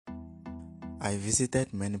I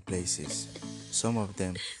visited many places, some of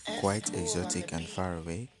them quite exotic and far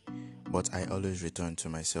away, but I always return to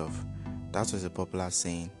myself. That was a popular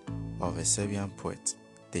saying of a Serbian poet,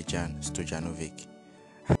 Dejan Stojanovic.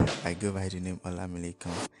 I go by the name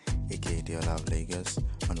Olamilekan, aka the Ola of Lagos,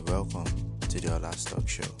 and welcome to the Ola Stock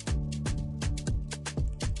Show.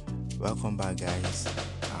 Welcome back, guys,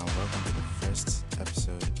 and welcome to the first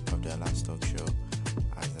episode of the Ola Stock Show.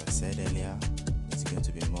 As I said earlier, it's going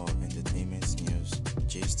to be more entertainment news,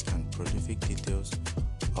 gist, and prolific details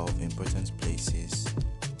of important places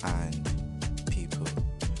and people.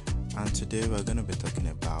 And today we're going to be talking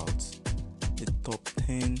about the top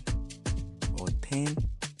 10 or 10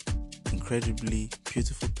 incredibly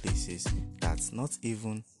beautiful places that not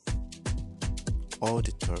even all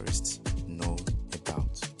the tourists know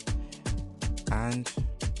about. And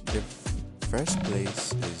the first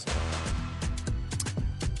place is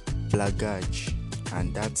Blagaj,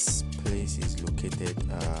 and that place is located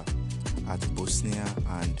at Bosnia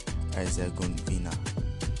and Herzegovina.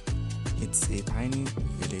 It's a tiny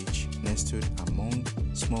village nestled among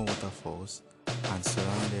small waterfalls and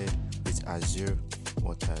surrounded with azure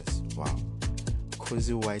waters. Wow.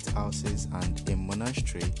 Cozy white houses and a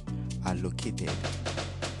monastery are located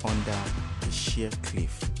under a sheer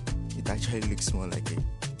cliff. It actually looks more like a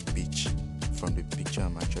beach from the picture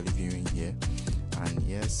I'm actually viewing here. And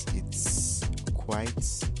yes, it's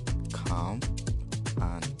quite calm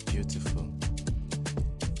and beautiful.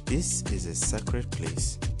 This is a sacred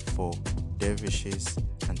place for dervishes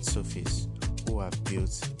and Sufis who have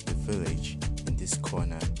built the village in this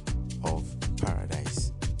corner of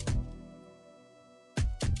paradise.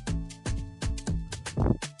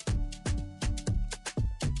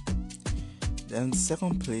 Then the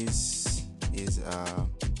second place is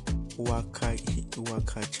Huaca,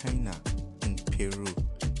 China in Peru.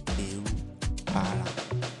 Peru.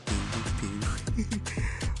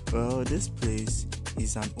 Well, this place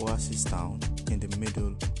is an oasis town in the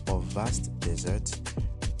middle of vast desert,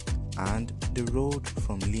 and the road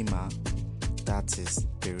from Lima, that is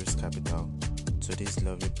Peru's capital, to this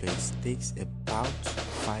lovely place takes about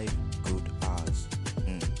 5 good hours.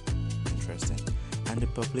 Interesting. And the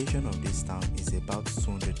population of this town is about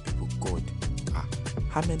 200 people. God,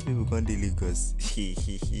 how many people gone to Lagos?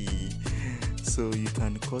 So you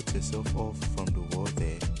can cut yourself off from the world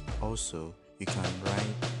there. Also, you can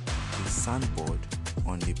ride a sandboard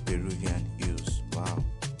on the Peruvian hills. Wow,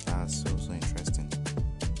 that's so interesting.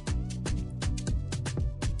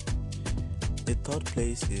 The third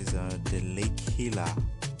place is the Lake Hila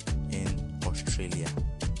in Australia.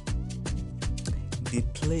 The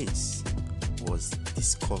place was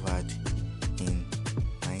discovered in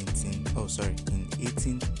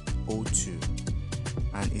 1802,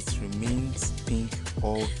 and it remains pink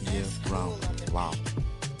all year round. Wow.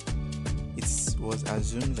 It was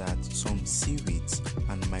assumed that some seaweeds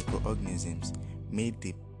and microorganisms made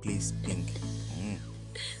the place pink.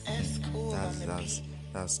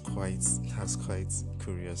 That's quite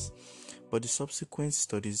curious. But the subsequent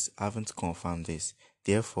studies haven't confirmed this.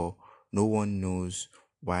 Therefore, no one knows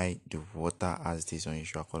why the water has this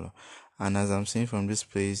unusual color. And as I'm saying from this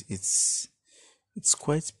place, it's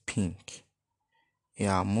quite pink.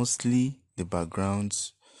 Yeah, mostly the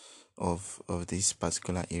background of this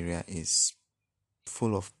particular area is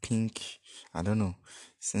full of pink. I don't know,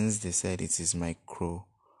 since they said it is micro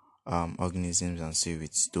organisms and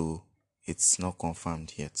seaweeds, though it's not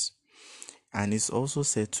confirmed yet. And it's also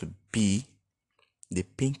said to be the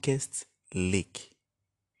pinkest lake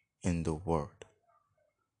in the world.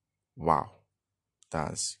 Wow,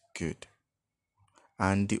 that's good.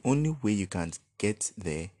 And the only way you can get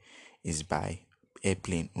there is by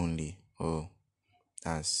airplane only. Oh,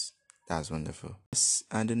 that's wonderful. Yes,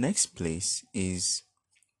 and the next place is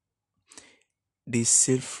the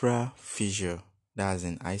Silfra Fissure, that's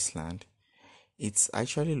in Iceland. It's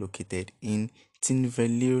actually located in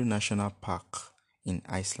Tinvellir National Park in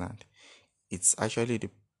Iceland. It's actually the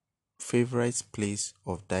favorite place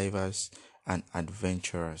of divers and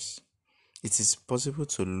adventurers. It is possible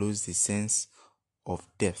to lose the sense of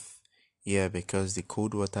death here because the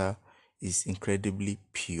cold water is incredibly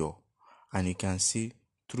pure and you can see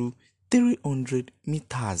through 300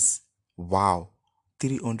 meters. Wow,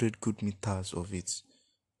 300 good meters of it.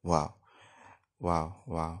 Wow.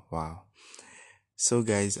 So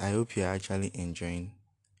guys, I hope you're actually enjoying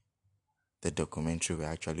the documentary we're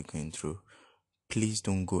actually going through. Please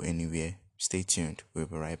don't go anywhere. Stay tuned. We'll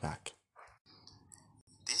be right back.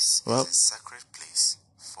 This is a sacred place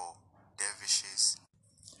for dervishes.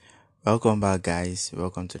 Welcome back, guys.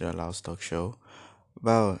 Welcome to the Loud Talk Show.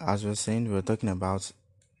 Well, as we were saying, we were talking about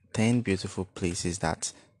 10 beautiful places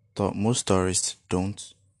that most tourists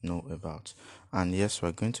don't know about. And yes,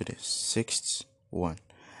 we're going to the sixth one.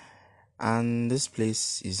 And this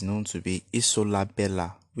place is known to be Isola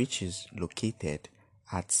Bella, which is located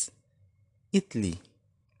at Italy.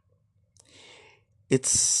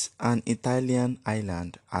 It's an Italian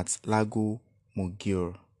island at Lago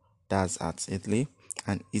Maggiore, that's at Italy,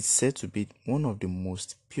 and it's said to be one of the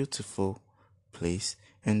most beautiful place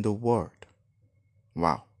in the world.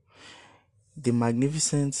 Wow. The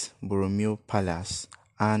magnificent Borromeo Palace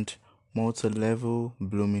and multi-level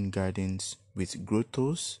blooming gardens with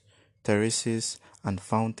grottos, terraces, and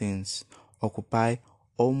fountains occupy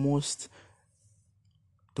almost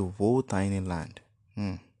the whole tiny land.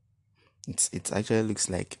 It actually looks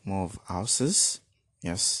like more of houses.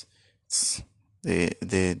 Yes,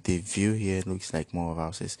 the view here looks like more of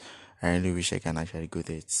houses. I really wish I can actually go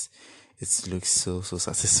there. It looks so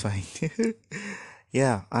satisfying.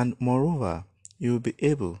 Yeah, and moreover, you'll be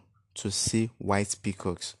able to see white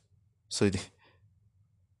peacocks. So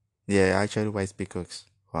yeah, actually white peacocks.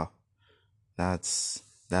 Wow, that's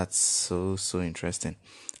so interesting.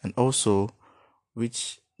 And also,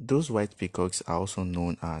 which those white peacocks are also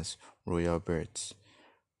known as royal birds,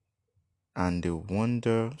 and they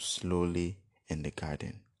wander slowly in the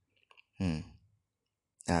garden. Hmm.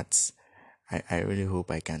 That's I really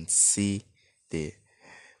hope I can see the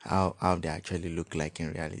how they actually look like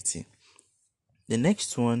in reality. The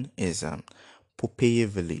next one is Popeye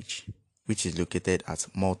Village, which is located at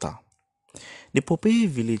Malta. The Popeye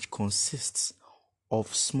Village consists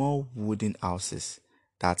of small wooden houses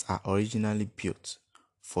that are originally built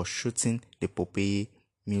for shooting the Popeye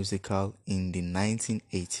musical in the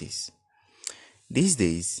 1980s. These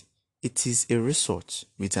days, it is a resort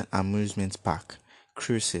with an amusement park,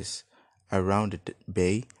 cruises around the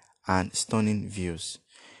bay, and stunning views.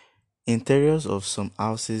 Interiors of some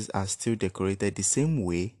houses are still decorated the same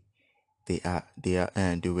way they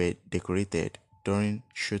were decorated during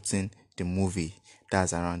shooting the movie.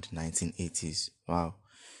 That's around the 1980s. Wow.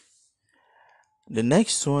 The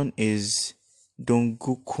next one is the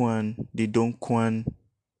Dongguan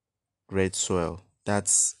Red Soil.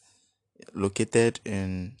 That's located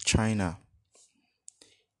in China.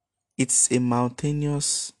 It's a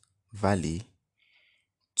mountainous valley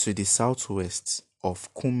to the southwest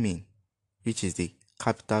of Kunming, which is the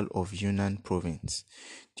capital of Yunnan province.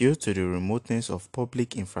 Due to the remoteness of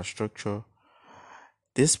public infrastructure,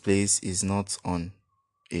 this place is not on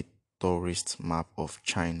a tourist map of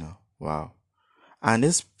China. Wow. And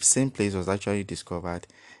this same place was actually discovered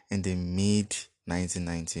in the mid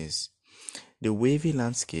 1990s. The wavy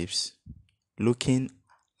landscapes, looking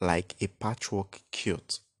like a patchwork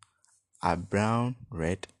quilt, are brown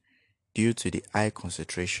red due to the high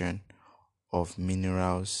concentration of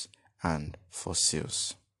minerals and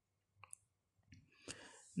fossils.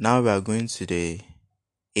 Now we are going to the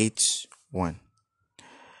eighth one,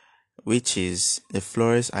 which is the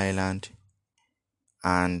Flores Island.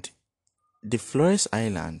 And the Flores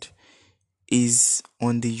Island is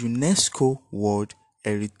on the UNESCO World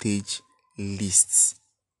Heritage List.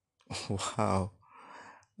 Wow.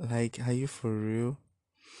 Like, are you for real?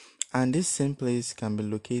 And this same place can be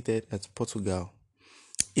located at Portugal.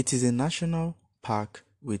 It is a national park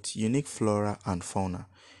with unique flora and fauna.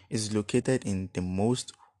 It is located in the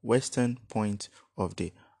most western point of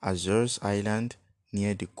the Azores Island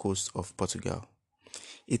near the coast of Portugal.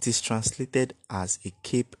 It is translated as a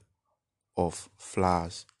cape of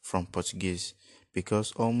flowers from Portuguese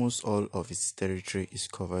because almost all of its territory is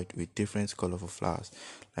covered with different colorful flowers.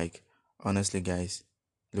 Like, honestly, guys,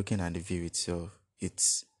 looking at the view itself,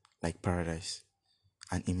 it's like paradise,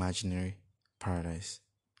 an imaginary paradise.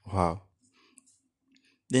 Wow.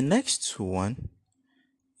 The next one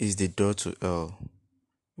is the door to Earl,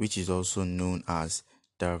 which is also known as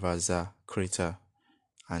Darvaza crater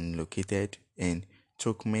and located in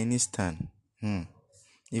Turkmenistan.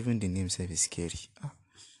 Even the name itself is scary.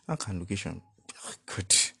 How can location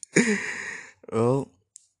good? Well,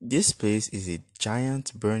 this place is a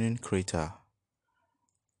giant burning crater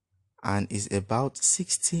and is about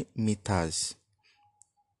 60 meters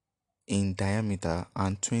in diameter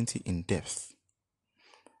and 20 in depth.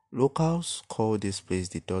 Locals call this place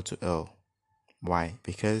the door to hell. Why?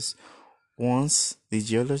 Because once the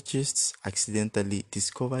geologists accidentally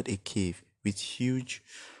discovered a cave with huge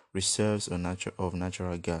reserves of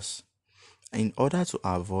natural gas. In order to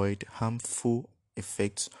avoid harmful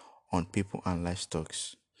effects on people and livestock,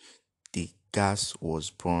 the gas was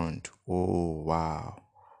burned. Oh, wow.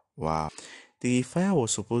 Wow. The fire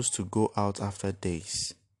was supposed to go out after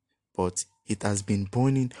days, but it has been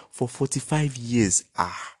burning for 45 years.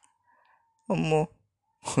 Omo.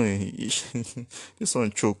 This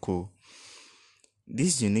one choco.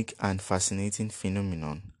 This unique and fascinating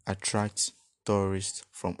phenomenon attracts tourists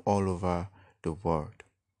from all over the world.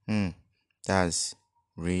 That's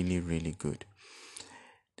really, really good.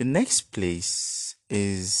 The next place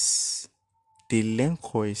is the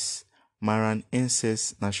Lencois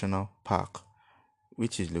Maranhenses National Park,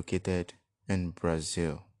 which is located in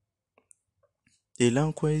Brazil. The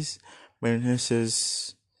Lencois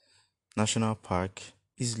Maranhenses National Park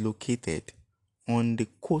is located on the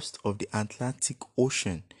coast of the Atlantic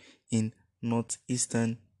Ocean in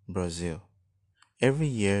northeastern Brazil. Every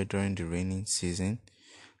year during the rainy season,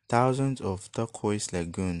 thousands of turquoise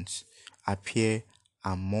lagoons appear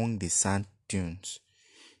among the sand dunes.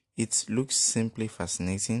 It looks simply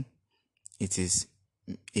fascinating. It is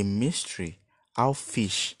a mystery how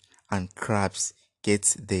fish and crabs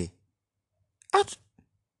get there. Out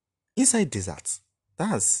inside desert.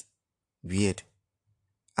 That's weird.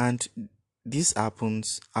 And this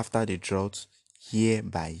happens after the drought year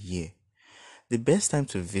by year. The best time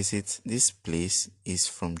to visit this place is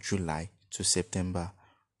from July to September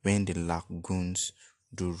when the lagoons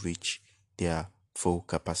do reach their full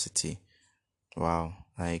capacity. Wow,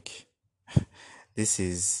 like this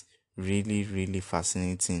is really, really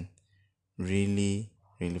fascinating. Really,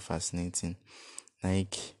 really fascinating.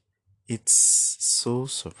 Like it's so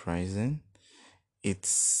surprising.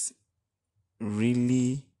 It's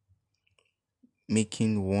really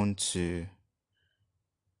making one to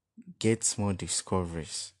get more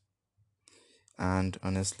discoveries. And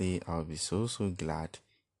honestly, I'll be so glad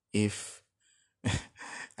if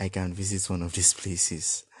I can visit one of these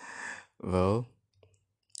places. Well,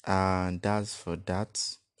 and that's for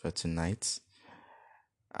that for tonight.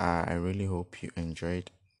 I really hope you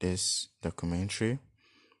enjoyed this documentary.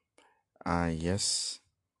 Yes,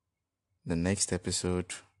 the next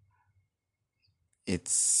episode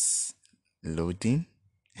it's loading.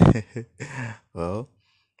 Well,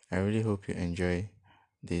 I really hope you enjoy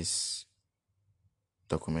this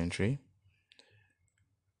documentary.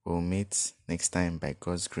 We'll meet next time by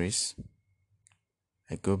God's grace.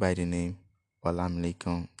 I go by the name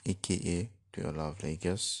Olamilekun, aka The Ola of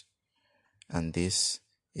Lagos, and this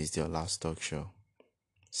is the Ola's Talk Show.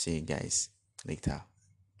 See you guys later.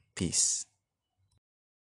 Peace.